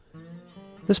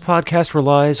This podcast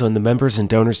relies on the members and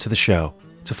donors to the show.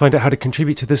 To find out how to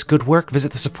contribute to this good work,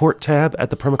 visit the support tab at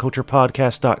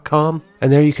thepermaculturepodcast.com, and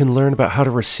there you can learn about how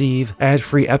to receive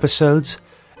ad-free episodes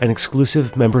and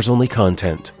exclusive members-only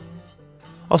content.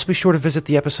 Also be sure to visit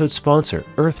the episode sponsor,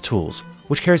 Earth Tools,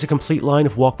 which carries a complete line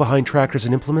of walk-behind tractors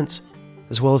and implements,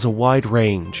 as well as a wide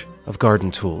range of garden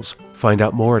tools. Find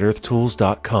out more at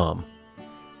earthtools.com.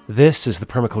 This is the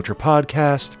Permaculture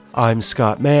Podcast. I'm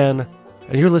Scott Mann,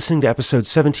 and you're listening to episode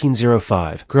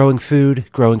 1705, Growing Food,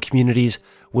 Growing Communities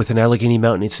with an Allegheny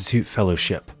Mountain Institute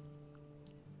Fellowship.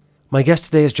 My guest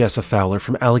today is Jessa Fowler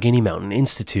from Allegheny Mountain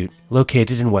Institute,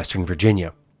 located in Western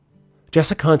Virginia.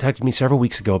 Jessa contacted me several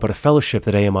weeks ago about a fellowship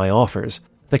that AMI offers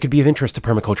that could be of interest to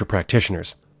permaculture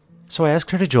practitioners, so I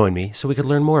asked her to join me so we could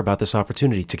learn more about this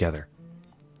opportunity together.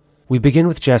 We begin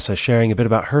with Jessa sharing a bit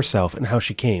about herself and how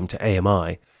she came to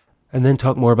AMI, and then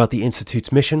talk more about the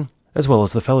Institute's mission, as well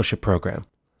as the fellowship program.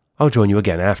 I'll join you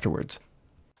again afterwards.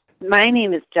 My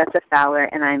name is Jessa Fowler,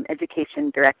 and I'm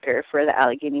Education Director for the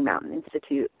Allegheny Mountain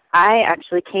Institute. I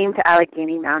actually came to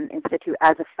Allegheny Mountain Institute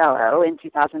as a fellow in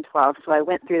 2012, so I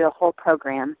went through the whole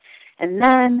program. And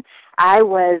then I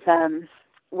was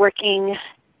working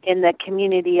in the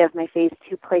community of my Phase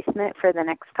 2 placement for the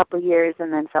next couple of years,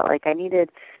 and then felt like I needed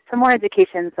some more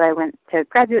education, so I went to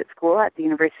graduate school at the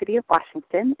University of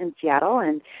Washington in Seattle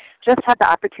and just had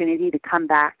the opportunity to come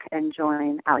back and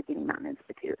join Allegheny Mountain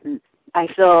Institute. And I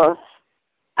feel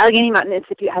Allegheny Mountain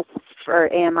Institute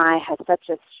for AMI has such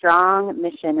a strong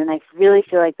mission, and I really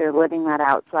feel like they're living that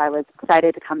out, so I was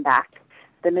excited to come back.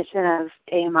 The mission of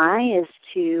AMI is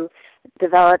to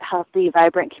develop healthy,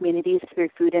 vibrant communities through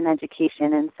food and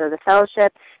education, and so the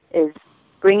fellowship is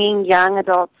bringing young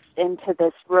adults into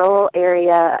this rural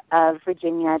area of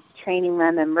Virginia, training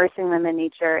them, immersing them in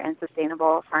nature and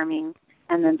sustainable farming,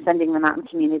 and then sending them out in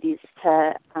communities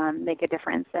to make a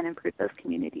difference and improve those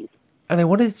communities. And I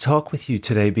wanted to talk with you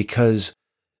today because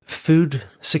food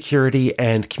security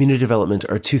and community development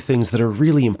are two things that are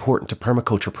really important to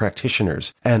permaculture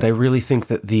practitioners. And I really think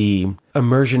that the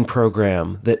immersion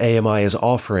program that AMI is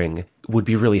offering would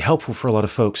be really helpful for a lot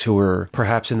of folks who are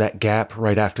perhaps in that gap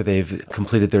right after they've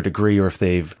completed their degree, or if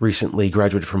they've recently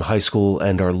graduated from high school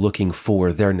and are looking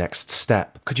for their next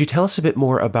step. Could you tell us a bit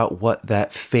more about what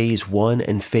that Phase 1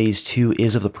 and Phase 2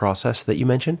 is of the process that you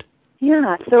mentioned?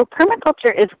 Yeah, so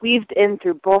permaculture is weaved in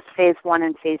through both Phase 1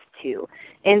 and Phase 2.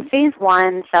 In Phase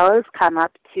 1, fellows come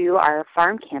up to our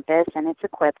farm campus, and it's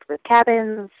equipped with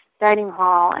cabins, dining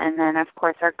hall, and then, of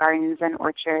course, our gardens and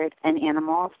orchard and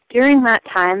animals. During that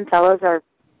time, fellows are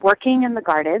working in the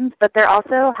gardens, but they're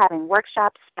also having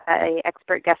workshops by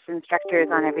expert guest instructors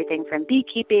on everything from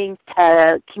beekeeping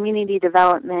to community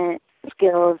development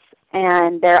skills,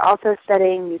 and they're also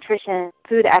studying nutrition,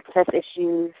 food access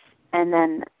issues, and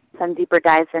then some deeper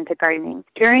dives into gardening.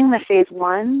 During the Phase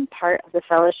 1 part of the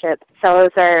fellowship,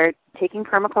 fellows are taking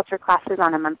permaculture classes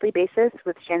on a monthly basis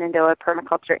with Shenandoah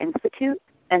Permaculture Institute,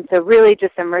 and so really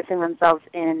just immersing themselves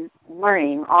in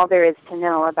learning all there is to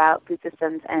know about food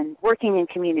systems and working in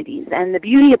communities. And the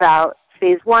beauty about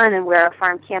Phase 1 and where our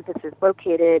farm campus is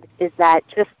located is that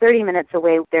just 30 minutes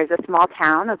away, there's a small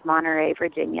town of Monterey,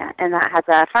 Virginia, and that has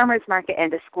a farmer's market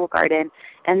and a school garden,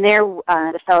 and there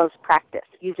the fellows practice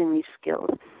using these skills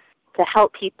to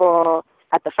help people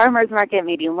at the farmer's market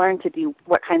maybe learn to do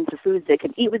what kinds of foods they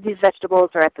can eat with these vegetables,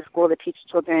 or at the school to teach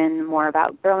children more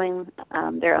about growing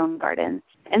their own garden.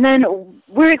 And then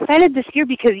we're excited this year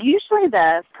because usually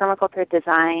the permaculture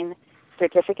design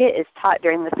certificate is taught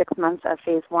during the 6 months of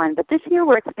Phase 1, but this year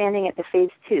we're expanding it to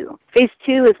Phase 2. Phase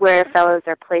 2 is where fellows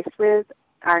are placed with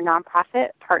our nonprofit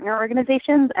partner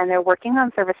organizations, and they're working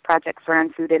on service projects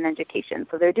around food and education.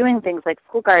 So they're doing things like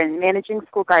school garden, managing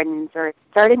school gardens, or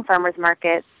starting farmers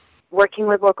markets, working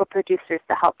with local producers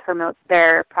to help promote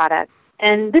their products.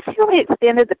 And this year we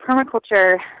expanded the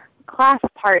permaculture class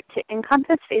part to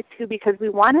encompass Phase 2 because we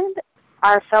wanted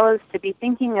our fellows to be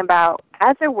thinking about,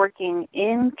 as they're working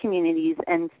in communities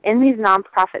and in these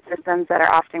nonprofit systems that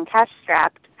are often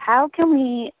cash-strapped, how can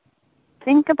we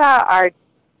think about our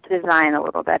design a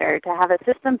little better, to have a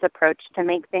systems approach to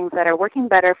make things that are working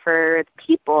better for the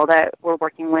people that we're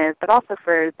working with, but also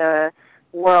for the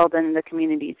world and the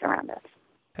communities around us.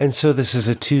 And so this is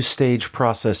a two-stage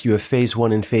process. You have Phase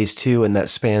 1 and Phase 2, and that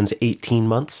spans 18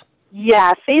 months?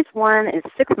 Yeah, Phase 1 is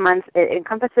 6 months. It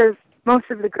encompasses most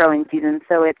of the growing season,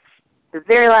 so it's the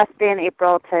very last day in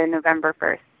April to November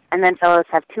 1st. And then fellows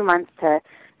have 2 months to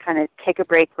kind of take a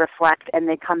break, reflect, and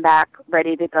they come back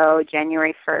ready to go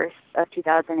January 1st of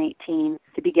 2018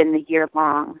 to begin the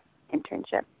year-long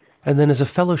internship. And then as a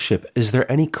fellowship, is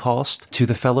there any cost to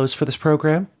the fellows for this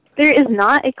program? There is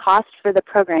not a cost for the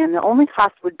program. The only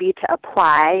cost would be to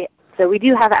apply. So we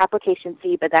do have an application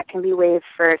fee, but that can be waived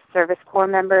for Service Corps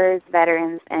members,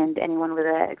 veterans, and anyone with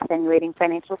an extenuating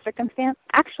financial circumstance.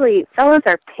 Actually, fellows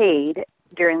are paid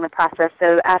during the process.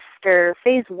 So after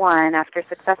Phase 1, after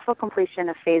successful completion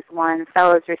of Phase 1,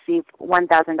 fellows receive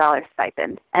 $1,000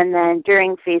 stipend. And then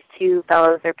during Phase 2,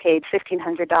 fellows are paid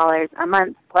 $1,500 a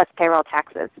month plus payroll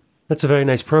taxes. That's a very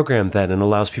nice program then, and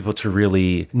allows people to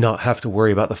really not have to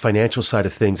worry about the financial side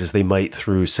of things as they might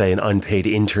through, say, an unpaid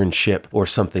internship or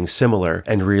something similar,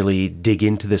 and really dig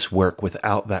into this work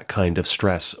without that kind of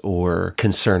stress or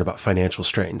concern about financial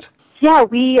strains. Yeah,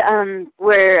 we're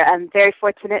very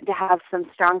fortunate to have some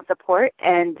strong support,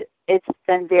 and it's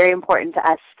been very important to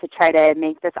us to try to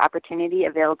make this opportunity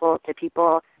available to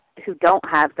people who don't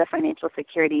have the financial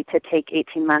security to take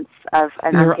 18 months of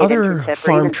an there unpaid are internship other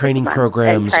farm training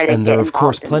programs, and there are, of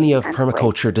course, plenty of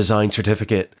permaculture design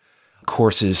certificate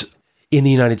courses in the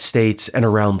United States and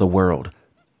around the world.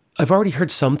 I've already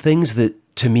heard some things that,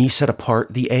 to me, set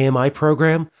apart the AMI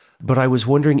program, but I was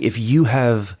wondering if you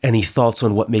have any thoughts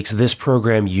on what makes this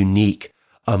program unique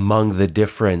among the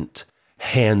different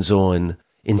hands-on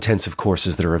intensive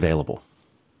courses that are available.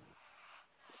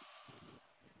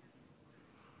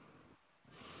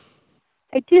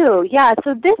 I do, yeah.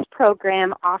 So this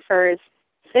program offers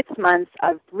 6 months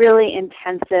of really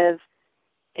intensive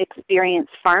experience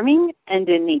farming and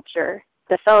in nature.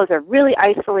 The fellows are really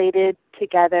isolated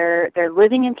together. They're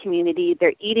living in community.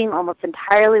 They're eating almost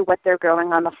entirely what they're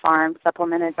growing on the farm,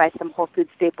 supplemented by some whole food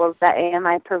staples that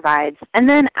AMI provides. And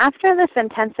then after this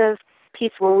intensive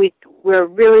piece where we're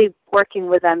really working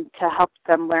with them to help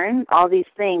them learn all these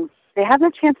things, they have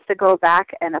the chance to go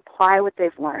back and apply what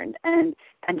they've learned and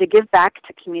to give back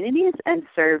to communities and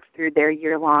serve through their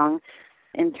year-long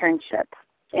internship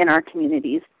in our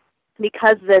communities.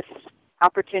 Because this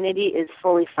opportunity is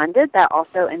fully funded, that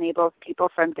also enables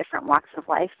people from different walks of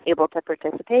life able to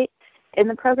participate in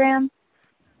the program.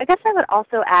 I guess I would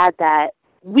also add that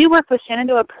we work with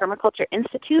Shenandoah Permaculture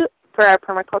Institute for our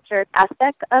permaculture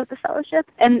aspect of the fellowship,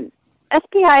 and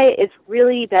SPI is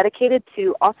really dedicated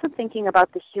to also thinking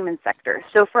about the human sector.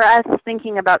 So for us,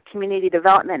 thinking about community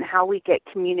development, how we get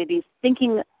communities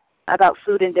thinking about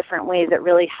food in different ways, it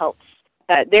really helps.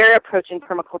 They're approaching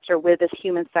permaculture with this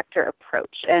human sector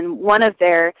approach. And one of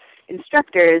their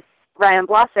instructors, Ryan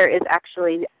Blosser, is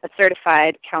actually a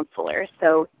certified counselor.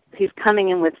 So he's coming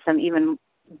in with some even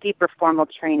deeper formal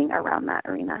training around that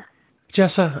arena.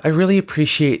 Jessa, I really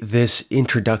appreciate this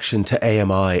introduction to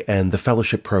AMI and the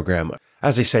fellowship program.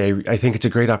 As I say, I think it's a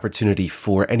great opportunity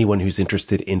for anyone who's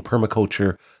interested in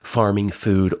permaculture, farming,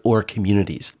 food, or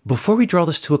communities. Before we draw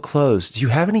this to a close, do you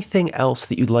have anything else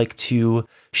that you'd like to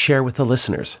share with the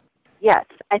listeners? Yes,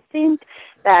 I think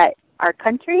that our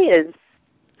country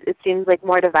it seems like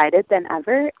more divided than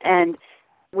ever, and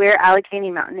where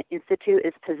Allegheny Mountain Institute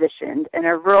is positioned in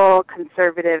a rural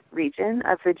conservative region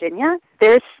of Virginia,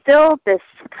 there's still this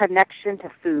connection to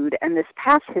food and this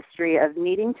past history of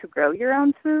needing to grow your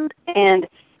own food. And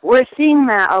we're seeing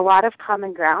that a lot of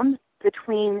common ground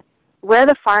between where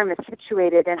the farm is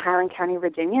situated in Highland County,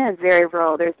 Virginia, is very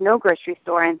rural. There's no grocery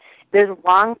store, and there's a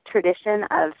long tradition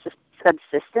of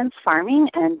subsistence farming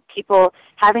and people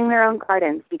having their own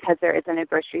gardens because there isn't a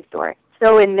grocery store.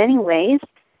 So in many ways,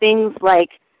 things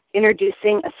like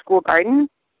introducing a school garden,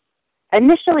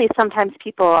 initially sometimes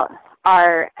people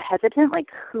are hesitant,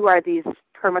 like who are these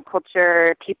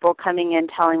permaculture people coming in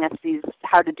telling us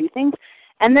how to do things?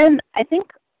 And then I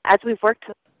think as we've worked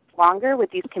longer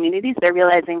with these communities, they're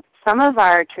realizing some of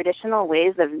our traditional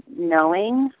ways of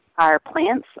knowing our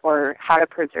plants or how to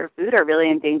preserve food are really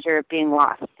in danger of being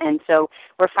lost. And so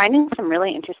we're finding some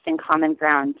really interesting common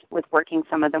ground with working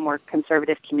some of the more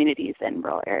conservative communities in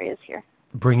rural areas here.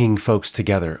 Bringing folks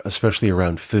together, especially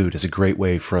around food, is a great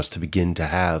way for us to begin to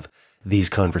have these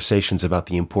conversations about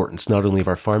the importance not only of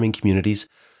our farming communities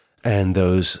and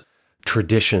those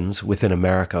traditions within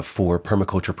America for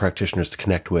permaculture practitioners to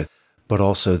connect with, but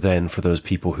also then for those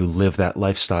people who live that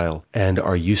lifestyle and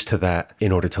are used to that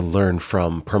in order to learn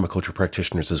from permaculture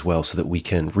practitioners as well, so that we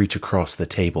can reach across the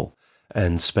table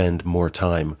and spend more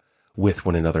time with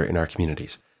one another in our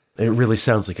communities. It really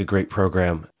sounds like a great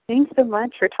program. Thanks so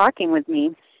much for talking with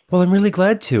me. Well, I'm really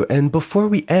glad to. And before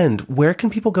we end, where can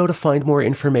people go to find more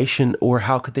information, or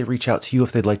how could they reach out to you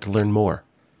if they'd like to learn more?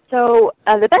 So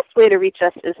the best way to reach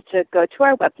us is to go to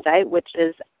our website, which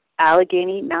is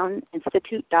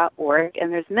AlleghenyMountainInstitute.org.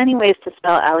 And there's many ways to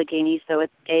spell Allegheny, so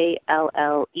it's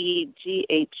ALLEGHENY.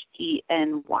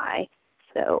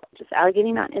 So just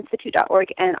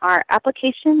AlleghenyMountainInstitute.org. And our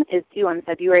application is due on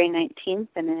February 19th,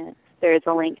 and there is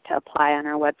a link to apply on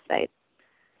our website.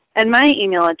 And my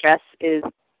email address is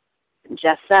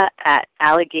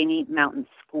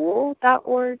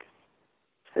jessa@AlleghenyMountainSchool.org.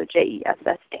 So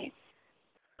JESSA.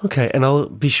 Okay, and I'll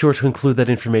be sure to include that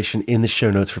information in the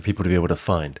show notes for people to be able to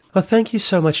find. Well, thank you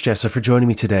so much, Jessa, for joining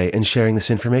me today and sharing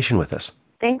this information with us.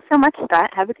 Thanks so much,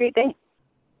 Scott. Have a great day.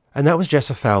 And that was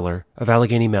Jessa Fowler of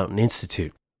Allegheny Mountain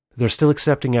Institute. They're still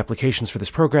accepting applications for this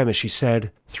program, as she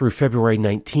said, through February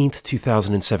 19th,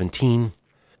 2017.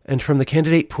 And from the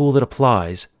candidate pool that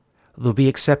applies, they'll be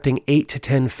accepting 8 to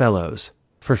 10 fellows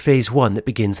for Phase 1 that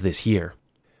begins this year.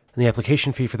 And the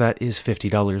application fee for that is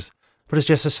 $50. But as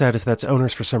Jessa said, if that's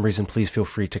onerous for some reason, please feel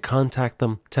free to contact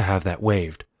them to have that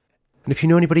waived. And if you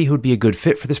know anybody who would be a good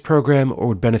fit for this program or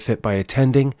would benefit by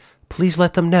attending, please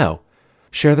let them know.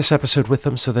 Share this episode with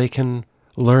them so they can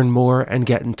learn more and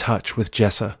get in touch with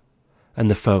Jessa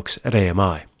and the folks at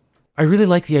AMI. I really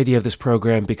like the idea of this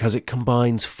program because it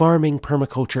combines farming,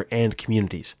 permaculture, and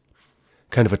communities.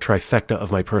 Kind of a trifecta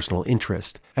of my personal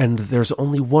interest. And there's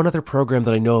only one other program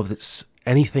that I know of that's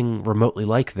anything remotely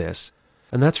like this,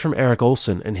 and that's from Eric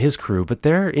Olson and his crew, but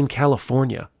they're in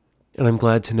California. And I'm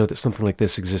glad to know that something like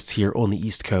this exists here on the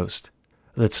East Coast.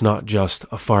 That's not just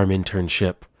a farm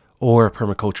internship, or a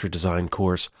permaculture design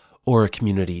course, or a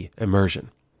community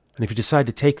immersion. And if you decide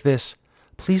to take this,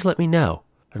 please let me know,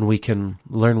 and we can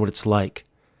learn what it's like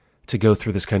to go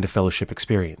through this kind of fellowship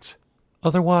experience.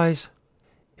 Otherwise,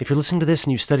 if you're listening to this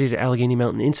and you've studied at Allegheny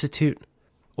Mountain Institute,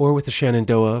 or with the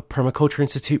Shenandoah Permaculture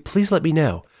Institute, please let me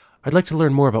know. I'd like to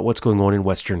learn more about what's going on in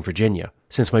Western Virginia.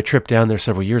 Since my trip down there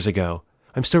several years ago,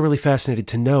 I'm still really fascinated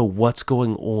to know what's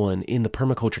going on in the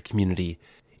permaculture community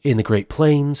in the Great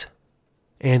Plains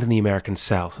and in the American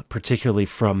South, particularly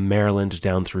from Maryland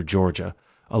down through Georgia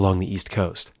along the East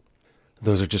Coast.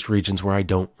 Those are just regions where I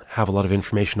don't have a lot of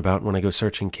information about. When I go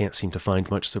searching, can't seem to find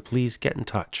much, so please get in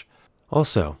touch.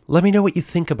 Also, let me know what you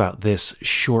think about this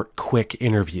short, quick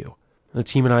interview. The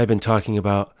team and I have been talking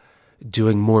about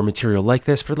doing more material like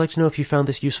this, but I'd like to know if you found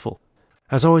this useful.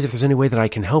 As always, if there's any way that I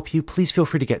can help you, please feel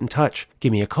free to get in touch.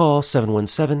 Give me a call,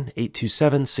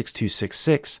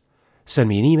 717-827-6266. Send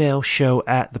me an email,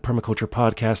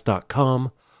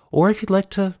 show@thepermaculturepodcast.com. Or if you'd like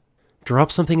to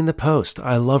drop something in the post.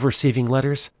 I love receiving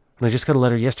letters. And I just got a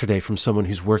letter yesterday from someone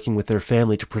who's working with their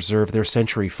family to preserve their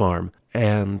century farm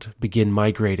and begin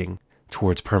migrating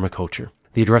towards permaculture.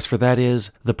 The address for that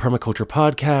is The Permaculture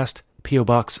Podcast, P.O.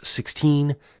 Box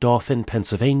 16, Dauphin,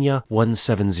 Pennsylvania,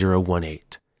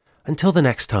 17018. Until the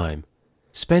next time,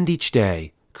 spend each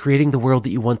day creating the world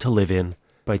that you want to live in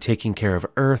by taking care of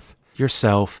Earth,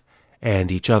 yourself,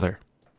 and each other.